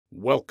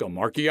Welcome,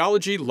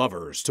 archaeology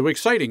lovers, to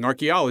exciting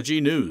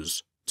archaeology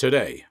news.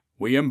 Today,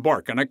 we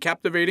embark on a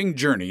captivating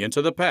journey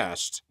into the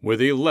past with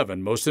the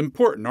 11 most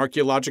important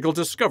archaeological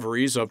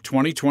discoveries of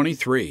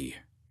 2023.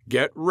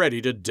 Get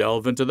ready to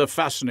delve into the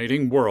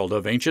fascinating world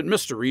of ancient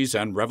mysteries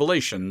and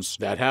revelations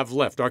that have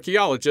left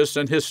archaeologists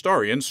and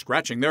historians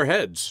scratching their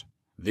heads.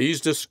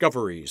 These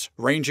discoveries,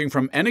 ranging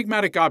from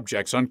enigmatic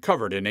objects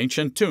uncovered in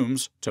ancient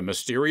tombs to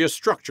mysterious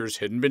structures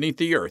hidden beneath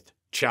the earth,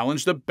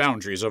 challenge the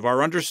boundaries of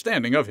our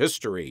understanding of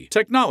history,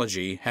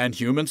 technology, and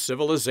human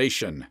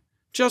civilization.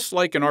 Just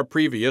like in our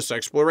previous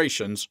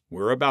explorations,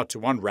 we're about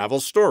to unravel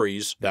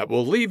stories that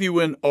will leave you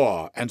in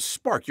awe and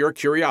spark your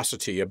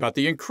curiosity about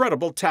the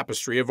incredible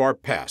tapestry of our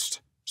past.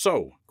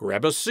 So,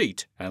 grab a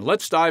seat and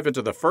let's dive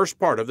into the first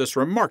part of this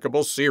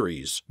remarkable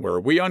series,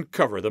 where we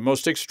uncover the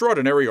most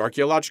extraordinary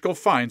archaeological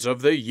finds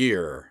of the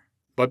year.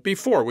 But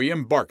before we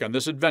embark on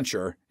this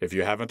adventure, if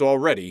you haven't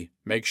already,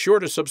 make sure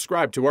to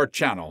subscribe to our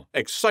channel,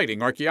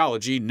 Exciting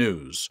Archaeology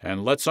News,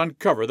 and let's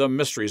uncover the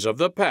mysteries of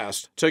the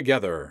past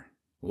together.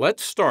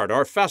 Let's start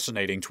our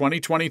fascinating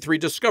 2023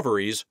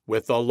 discoveries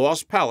with the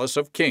Lost Palace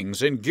of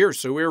Kings in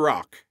Girsu,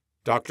 Iraq.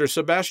 Dr.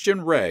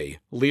 Sebastian Ray,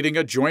 leading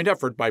a joint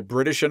effort by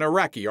British and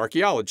Iraqi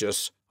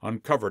archaeologists,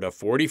 uncovered a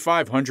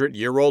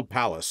 4,500-year-old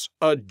palace,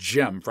 a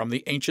gem from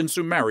the ancient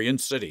Sumerian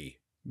city.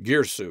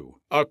 Girsu,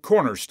 a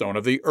cornerstone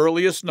of the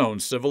earliest known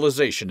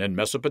civilization in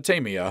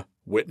Mesopotamia,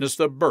 witnessed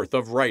the birth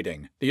of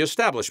writing, the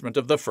establishment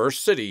of the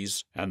first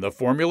cities, and the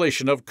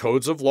formulation of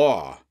codes of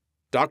law.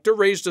 Dr.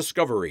 Ray's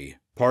discovery,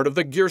 part of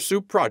the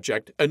Girsu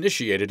project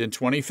initiated in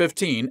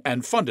 2015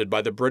 and funded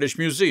by the British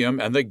Museum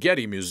and the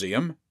Getty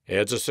Museum,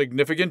 adds a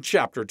significant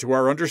chapter to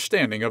our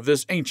understanding of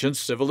this ancient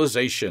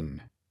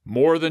civilization.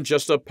 More than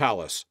just a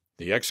palace,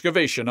 the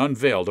excavation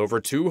unveiled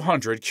over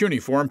 200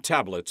 cuneiform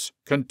tablets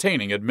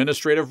containing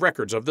administrative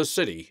records of the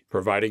city,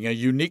 providing a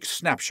unique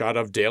snapshot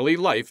of daily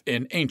life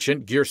in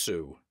ancient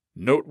Girsu.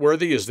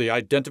 Noteworthy is the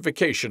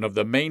identification of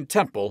the main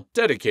temple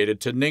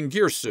dedicated to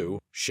Ningirsu,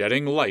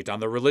 shedding light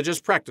on the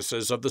religious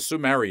practices of the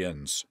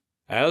Sumerians.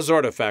 As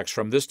artifacts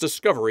from this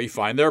discovery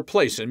find their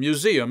place in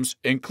museums,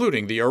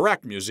 including the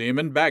Iraq Museum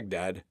in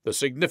Baghdad, the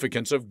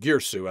significance of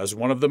Girsu as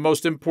one of the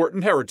most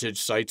important heritage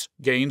sites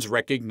gains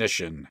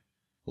recognition.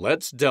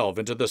 Let's delve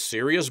into the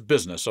serious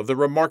business of the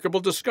remarkable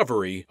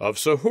discovery of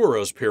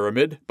Saqqara's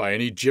pyramid by an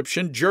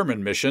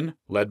Egyptian-German mission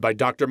led by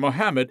Dr.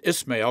 Mohammed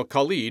Ismail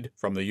Khalid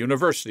from the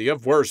University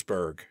of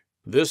Würzburg.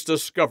 This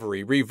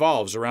discovery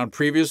revolves around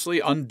previously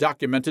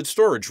undocumented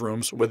storage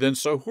rooms within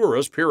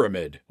Saqqara's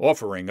pyramid,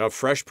 offering a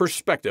fresh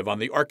perspective on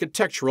the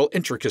architectural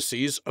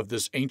intricacies of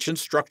this ancient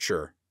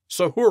structure.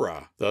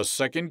 Saqqara, the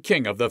second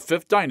king of the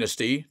 5th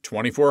dynasty,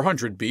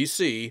 2400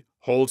 BC,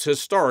 holds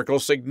historical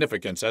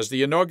significance as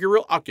the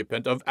inaugural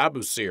occupant of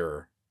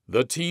Abusir.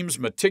 The team's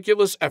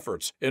meticulous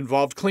efforts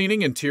involved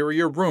cleaning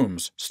interior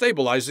rooms,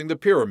 stabilizing the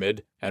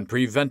pyramid, and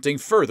preventing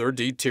further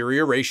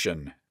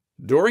deterioration.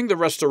 During the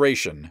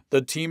restoration,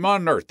 the team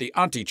unearthed the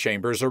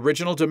antechamber's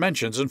original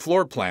dimensions and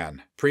floor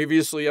plan,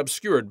 previously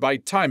obscured by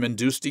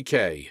time-induced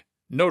decay.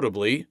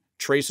 Notably,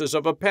 traces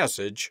of a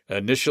passage,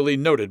 initially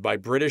noted by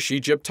British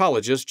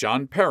Egyptologist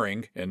John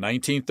Perring in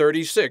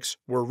 1936,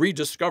 were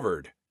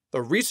rediscovered.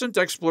 The recent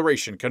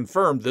exploration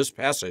confirmed this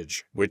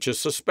passage, which is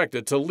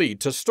suspected to lead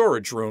to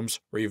storage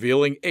rooms,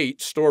 revealing 8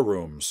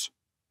 storerooms.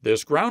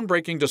 This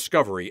groundbreaking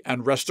discovery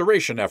and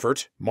restoration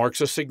effort marks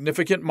a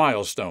significant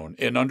milestone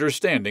in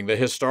understanding the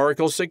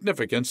historical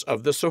significance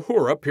of the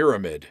Saqqara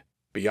pyramid.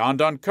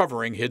 Beyond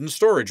uncovering hidden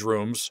storage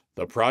rooms,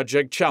 the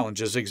project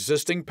challenges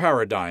existing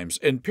paradigms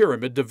in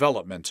pyramid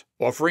development,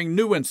 offering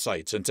new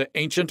insights into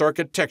ancient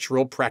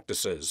architectural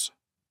practices.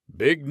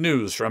 Big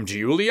news from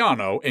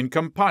Giuliano in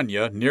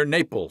Campania near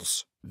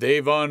Naples.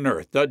 They've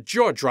unearthed a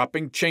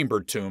jaw-dropping chamber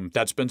tomb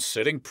that's been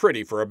sitting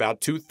pretty for about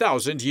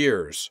 2,000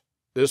 years.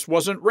 This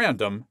wasn't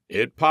random.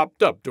 It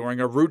popped up during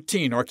a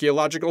routine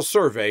archaeological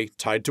survey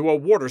tied to a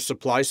water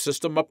supply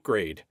system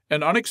upgrade,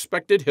 an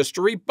unexpected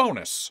history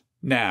bonus.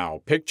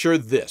 Now, picture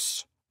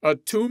this. A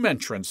tomb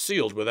entrance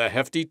sealed with a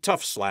hefty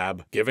tuff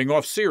slab, giving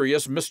off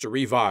serious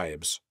mystery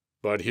vibes.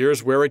 But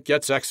here's where it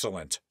gets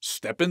excellent.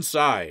 Step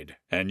inside,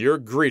 and you're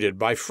greeted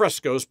by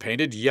frescoes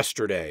painted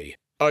yesterday.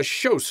 A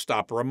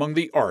showstopper among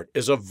the art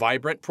is a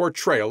vibrant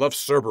portrayal of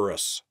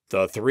Cerberus,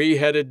 the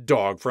 3-headed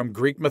dog from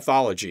Greek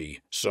mythology,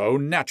 so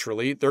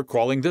naturally they're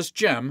calling this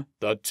gem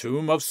the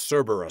Tomb of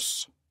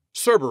Cerberus.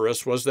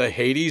 Cerberus was the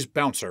Hades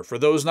bouncer for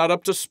those not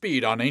up to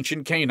speed on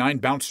ancient canine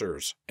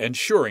bouncers,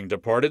 ensuring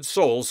departed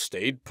souls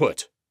stayed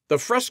put. The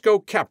fresco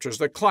captures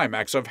the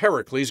climax of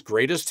Heracles'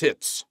 greatest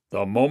hits,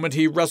 the moment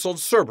he wrestled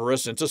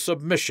Cerberus into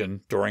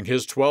submission during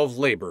his 12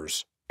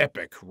 labors.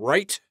 Epic,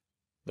 right?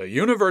 The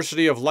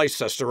University of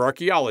Leicester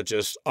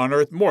archaeologists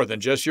unearthed more than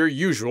just your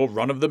usual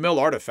run-of-the-mill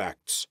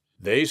artifacts.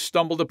 They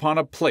stumbled upon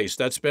a place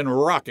that's been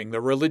rocking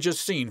the religious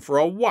scene for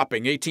a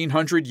whopping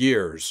 1,800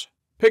 years.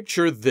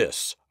 Picture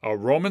this, a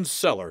Roman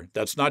cellar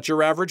that's not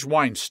your average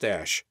wine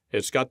stash.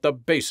 It's got the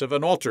base of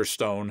an altar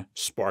stone,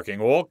 sparking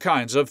all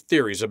kinds of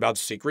theories about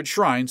secret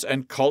shrines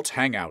and cult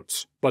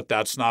hangouts. But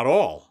that's not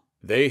all.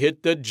 They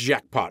hit the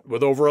jackpot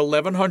with over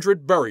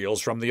 1,100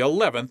 burials from the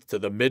 11th to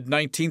the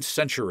mid-19th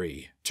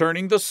century,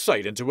 turning the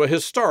site into a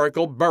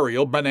historical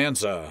burial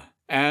bonanza.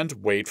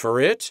 And wait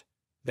for it,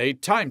 they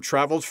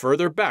time-traveled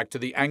further back to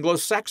the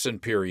Anglo-Saxon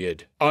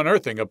period,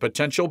 unearthing a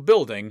potential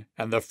building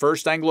and the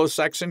first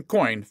Anglo-Saxon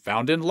coin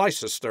found in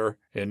Leicester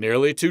in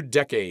nearly 2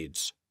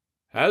 decades.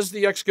 As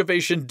the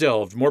excavation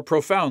delved more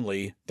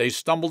profoundly, they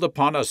stumbled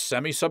upon a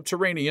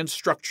semi-subterranean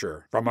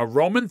structure from a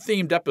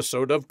Roman-themed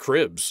episode of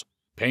Cribs.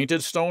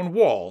 Painted stone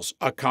walls,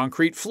 a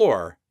concrete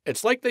floor.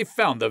 It's like they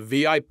found the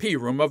VIP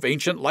room of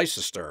ancient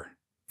Leicester.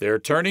 They're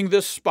turning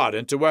this spot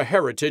into a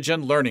heritage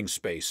and learning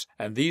space,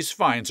 and these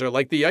finds are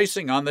like the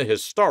icing on the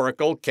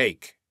historical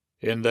cake.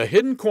 In the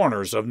hidden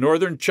corners of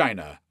northern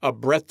China, a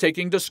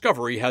breathtaking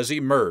discovery has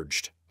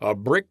emerged. A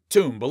brick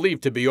tomb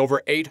believed to be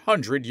over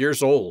 800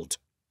 years old.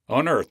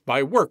 Unearthed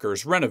by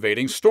workers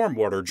renovating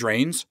stormwater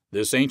drains,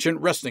 this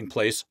ancient resting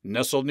place,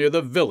 nestled near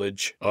the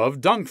village of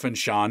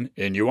Dongfanshan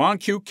in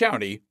Yuanqiu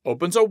County,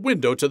 opens a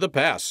window to the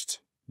past.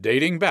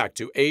 Dating back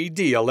to AD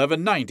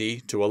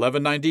 1190 to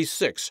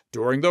 1196,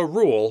 during the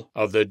rule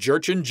of the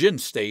Jurchen Jin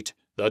state,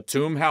 the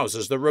tomb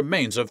houses the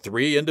remains of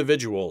 3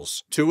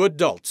 individuals, 2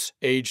 adults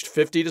aged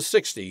 50 to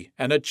 60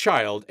 and a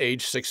child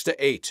aged 6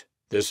 to 8.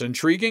 This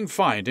intriguing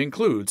find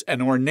includes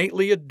an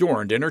ornately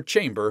adorned inner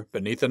chamber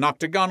beneath an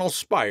octagonal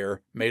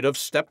spire made of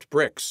stepped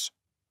bricks.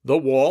 The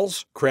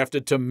walls,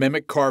 crafted to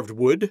mimic carved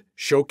wood,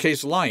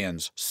 showcase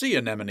lions, sea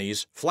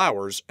anemones,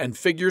 flowers, and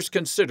figures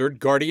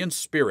considered guardian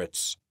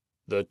spirits.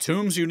 The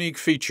tomb's unique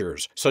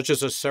features, such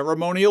as a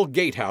ceremonial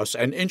gatehouse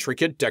and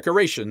intricate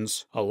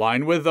decorations,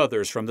 align with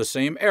others from the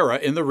same era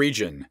in the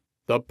region.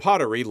 The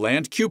pottery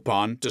land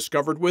coupon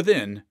discovered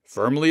within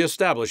firmly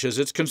establishes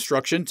its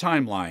construction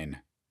timeline.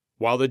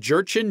 While the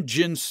Jurchen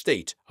Jin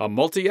state, a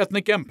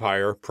multi-ethnic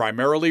empire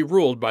primarily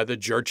ruled by the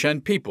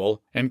Jurchen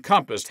people,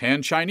 encompassed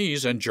Han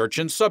Chinese and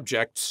Jurchen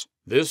subjects,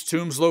 this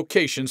tomb's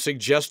location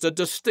suggests a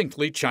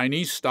distinctly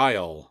Chinese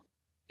style.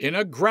 In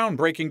a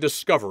groundbreaking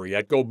discovery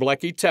at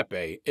Göbekli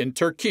Tepe in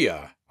Turkey,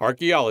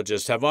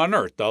 archaeologists have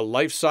unearthed a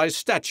life-size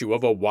statue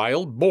of a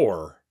wild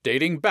boar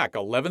dating back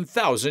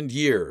 11,000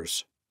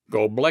 years.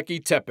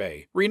 Göbekli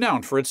Tepe,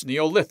 renowned for its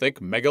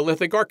Neolithic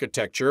megalithic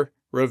architecture,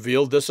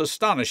 revealed this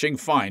astonishing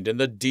find in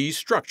the D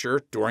structure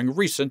during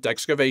recent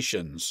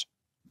excavations.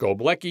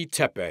 Göbekli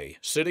Tepe,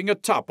 sitting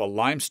atop a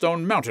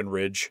limestone mountain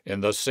ridge in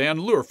the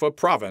Sanliurfa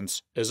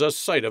province, is a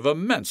site of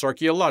immense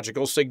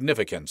archaeological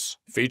significance,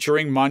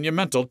 featuring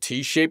monumental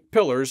T-shaped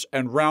pillars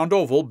and round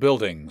oval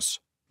buildings.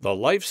 The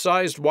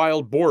life-sized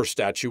wild boar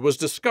statue was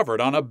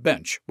discovered on a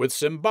bench with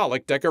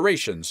symbolic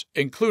decorations,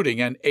 including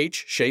an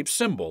H-shaped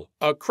symbol,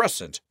 a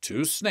crescent,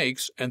 2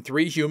 snakes, and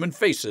 3 human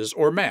faces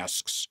or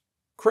masks.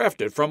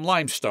 Crafted from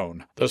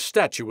limestone, the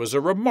statue is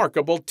a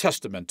remarkable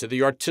testament to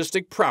the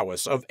artistic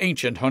prowess of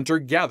ancient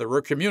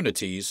hunter-gatherer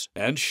communities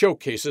and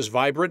showcases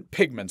vibrant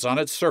pigments on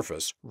its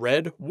surface,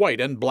 red,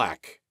 white, and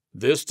black.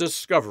 This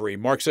discovery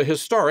marks a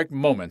historic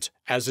moment,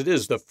 as it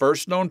is the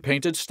first known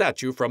painted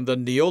statue from the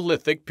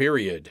Neolithic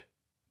period.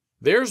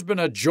 There's been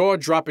a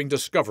jaw-dropping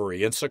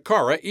discovery in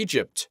Saqqara,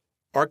 Egypt.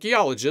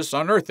 Archaeologists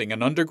unearthing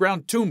an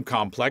underground tomb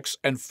complex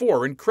and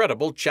 4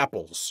 incredible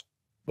chapels.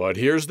 But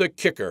here's the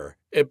kicker.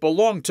 It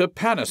belonged to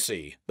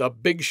Panasi, the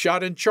big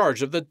shot in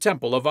charge of the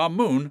Temple of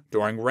Amun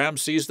during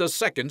Ramses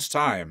II's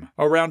time,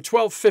 around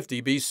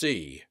 1250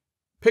 BC.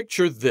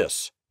 Picture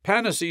this.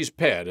 Panasi's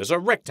pad is a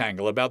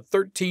rectangle about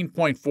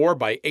 13.4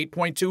 by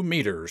 8.2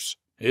 meters.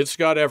 It's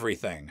got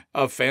everything: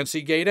 a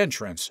fancy gate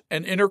entrance,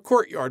 an inner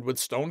courtyard with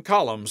stone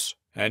columns,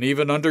 and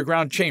even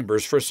underground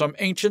chambers for some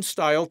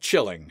ancient-style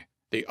chilling.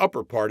 The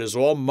upper part is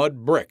all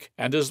mud brick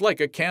and is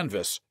like a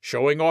canvas,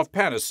 showing off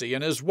Panasi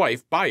and his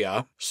wife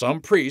Baya,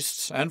 some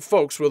priests, and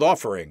folks with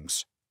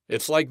offerings.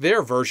 It's like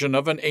their version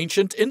of an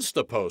ancient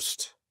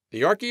Instapost.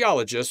 The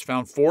archaeologists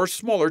found 4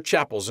 smaller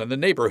chapels in the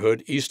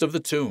neighborhood east of the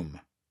tomb.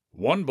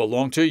 One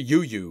belonged to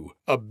Yuyu,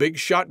 a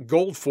big-shot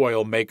gold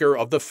foil maker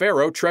of the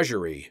pharaoh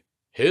treasury.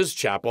 His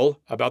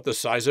chapel, about the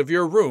size of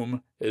your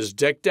room, is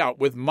decked out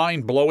with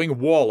mind-blowing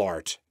wall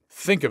art.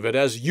 Think of it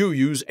as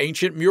Yuyu's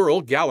ancient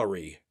mural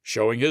gallery,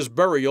 showing his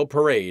burial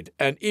parade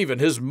and even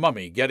his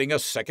mummy getting a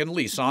second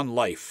lease on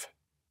life.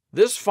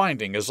 This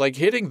finding is like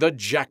hitting the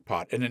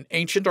jackpot in an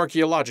ancient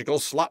archaeological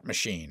slot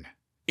machine.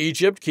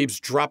 Egypt keeps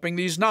dropping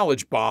these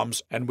knowledge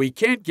bombs, and we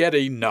can't get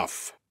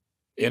enough.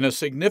 In a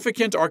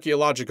significant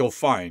archaeological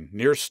find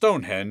near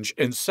Stonehenge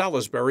in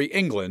Salisbury,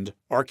 England,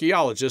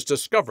 archaeologists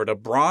discovered a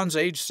Bronze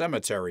Age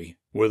cemetery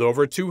with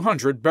over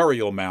 200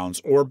 burial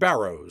mounds or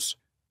barrows.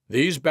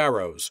 These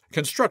barrows,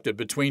 constructed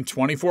between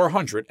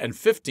 2400 and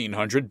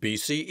 1500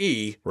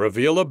 BCE,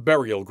 reveal a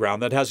burial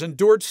ground that has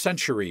endured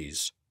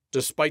centuries.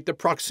 Despite the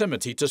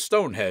proximity to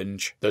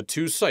Stonehenge, the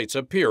 2 sites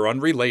appear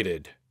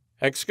unrelated.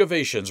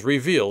 Excavations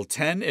reveal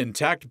 10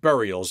 intact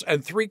burials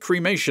and 3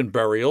 cremation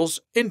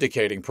burials,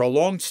 indicating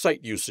prolonged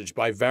site usage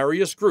by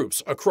various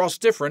groups across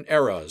different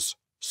eras.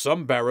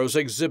 Some barrows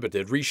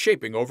exhibited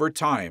reshaping over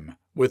time,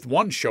 with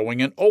one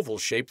showing an oval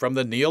shape from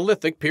the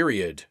Neolithic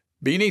period.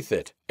 Beneath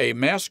it, a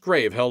mass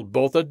grave held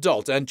both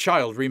adult and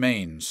child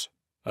remains.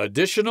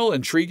 Additional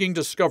intriguing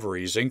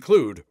discoveries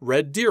include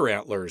red deer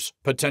antlers,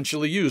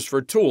 potentially used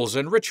for tools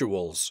and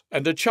rituals,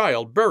 and a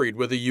child buried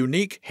with a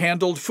unique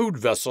handled food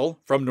vessel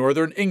from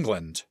northern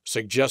England,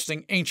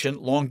 suggesting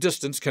ancient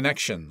long-distance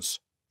connections.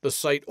 The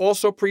site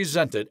also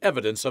presented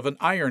evidence of an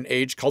Iron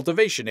Age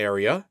cultivation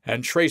area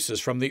and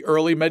traces from the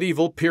early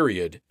medieval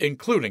period,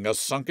 including a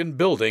sunken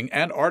building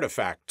and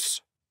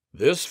artifacts.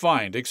 This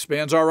find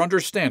expands our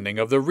understanding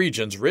of the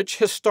region's rich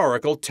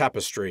historical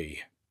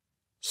tapestry.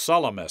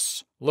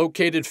 Salamis,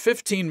 located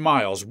 15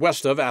 miles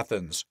west of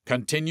Athens,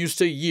 continues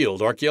to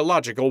yield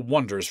archaeological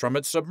wonders from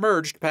its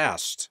submerged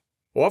past.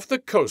 Off the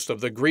coast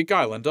of the Greek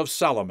island of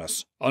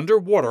Salamis,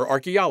 underwater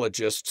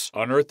archaeologists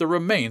unearthed the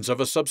remains of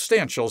a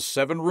substantial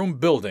 7-room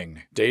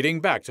building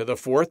dating back to the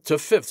 4th to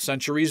 5th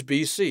centuries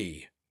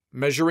BC.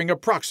 Measuring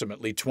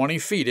approximately 20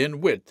 feet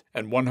in width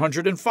and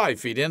 105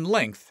 feet in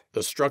length,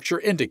 the structure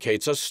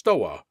indicates a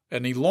stoa,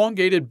 an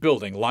elongated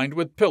building lined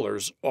with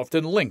pillars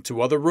often linked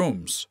to other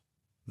rooms.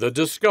 The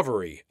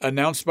discovery,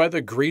 announced by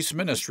the Greece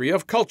Ministry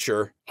of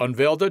Culture,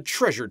 unveiled a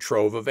treasure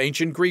trove of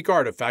ancient Greek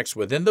artifacts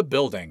within the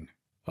building.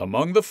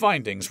 Among the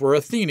findings were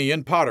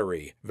Athenian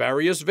pottery,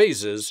 various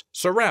vases,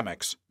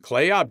 ceramics,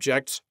 clay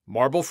objects,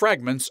 marble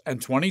fragments,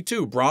 and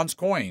 22 bronze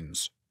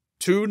coins.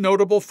 2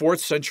 notable 4th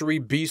century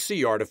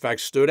BC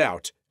artifacts stood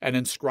out: an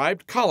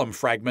inscribed column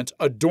fragment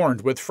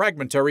adorned with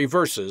fragmentary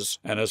verses,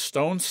 and a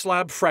stone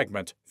slab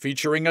fragment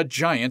featuring a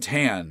giant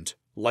hand,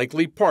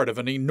 likely part of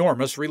an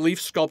enormous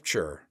relief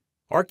sculpture.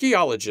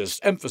 Archaeologists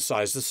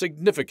emphasize the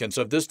significance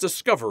of this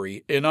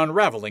discovery in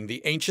unraveling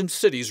the ancient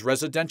city's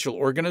residential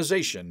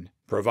organization,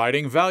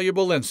 providing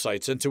valuable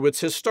insights into its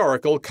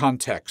historical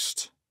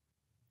context.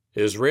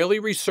 Israeli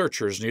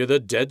researchers near the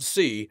Dead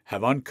Sea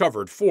have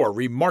uncovered 4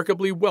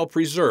 remarkably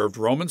well-preserved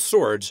Roman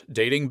swords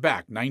dating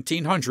back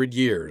 1900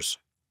 years.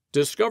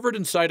 Discovered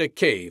inside a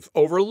cave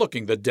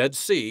overlooking the Dead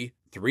Sea,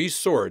 3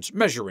 swords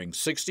measuring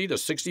 60 to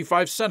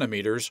 65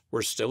 centimeters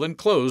were still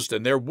enclosed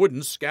in their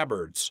wooden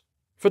scabbards.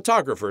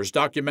 Photographers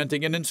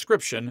documenting an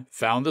inscription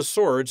found the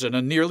swords in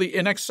a nearly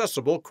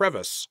inaccessible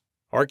crevice.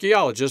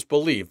 Archaeologists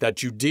believe that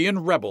Judean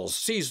rebels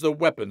seized the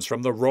weapons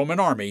from the Roman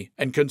army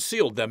and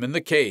concealed them in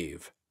the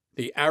cave.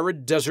 The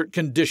arid desert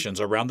conditions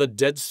around the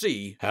Dead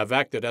Sea have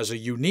acted as a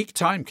unique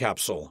time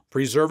capsule,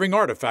 preserving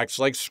artifacts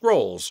like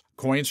scrolls,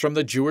 coins from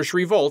the Jewish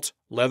revolt,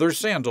 leather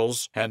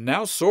sandals, and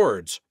now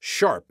swords,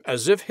 sharp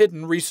as if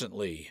hidden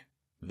recently.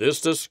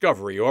 This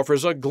discovery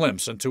offers a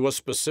glimpse into a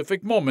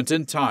specific moment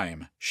in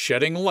time,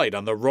 shedding light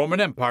on the Roman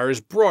Empire's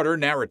broader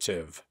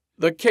narrative.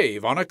 The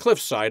cave on a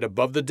cliffside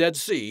above the Dead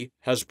Sea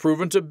has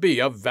proven to be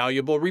a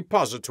valuable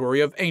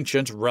repository of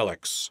ancient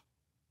relics.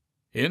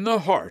 In the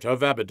heart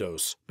of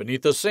Abydos,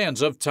 beneath the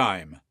sands of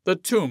time, the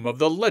tomb of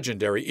the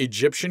legendary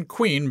Egyptian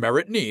queen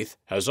Meretneith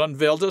has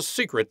unveiled a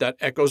secret that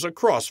echoes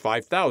across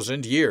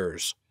 5,000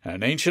 years,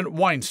 an ancient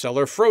wine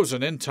cellar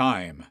frozen in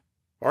time.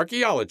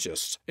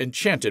 Archaeologists,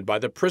 enchanted by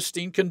the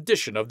pristine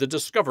condition of the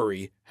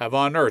discovery, have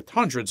unearthed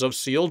hundreds of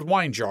sealed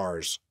wine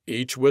jars,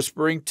 each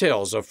whispering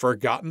tales of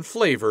forgotten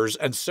flavors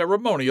and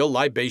ceremonial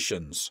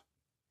libations.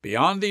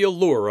 Beyond the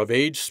allure of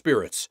aged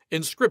spirits,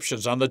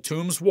 inscriptions on the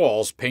tomb's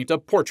walls paint a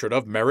portrait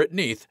of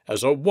Meretneith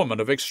as a woman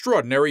of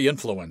extraordinary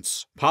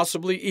influence,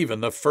 possibly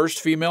even the first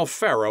female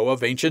pharaoh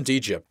of ancient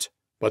Egypt.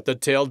 But the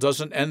tale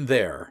doesn't end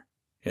there.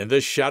 In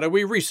the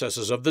shadowy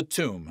recesses of the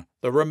tomb,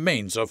 the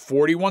remains of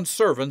 41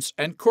 servants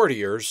and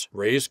courtiers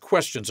raise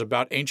questions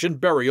about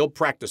ancient burial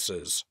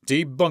practices,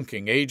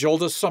 debunking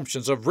age-old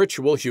assumptions of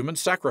ritual human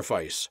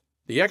sacrifice.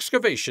 The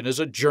excavation is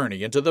a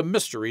journey into the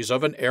mysteries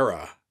of an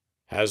era.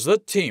 As the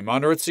team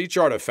unearths each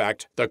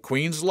artifact, the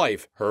queen's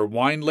life, her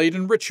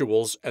wine-laden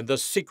rituals, and the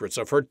secrets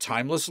of her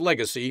timeless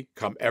legacy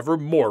come ever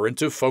more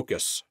into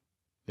focus.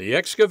 The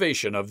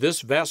excavation of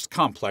this vast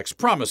complex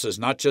promises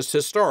not just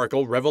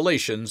historical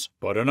revelations,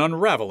 but an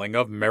unraveling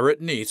of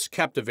Meretneith's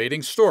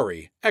captivating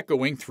story,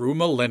 echoing through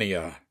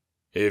millennia.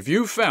 If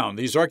you found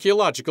these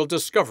archaeological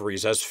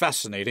discoveries as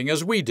fascinating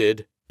as we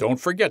did, don't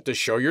forget to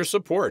show your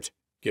support.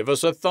 Give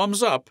us a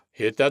thumbs up,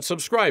 hit that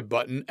subscribe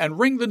button, and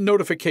ring the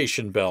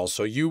notification bell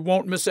so you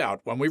won't miss out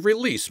when we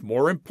release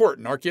more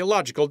important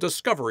archaeological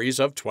discoveries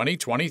of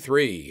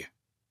 2023.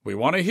 We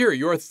want to hear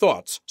your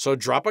thoughts, so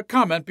drop a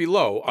comment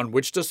below on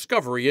which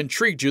discovery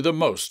intrigued you the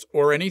most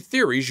or any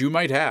theories you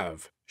might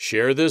have.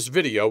 Share this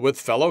video with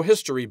fellow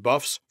history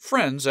buffs,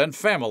 friends, and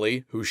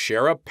family who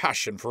share a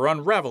passion for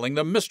unraveling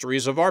the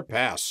mysteries of our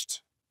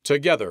past.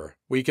 Together,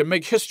 we can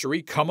make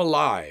history come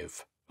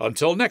alive.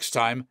 Until next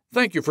time,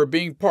 thank you for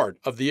being part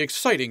of the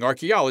exciting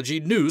archaeology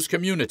news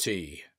community.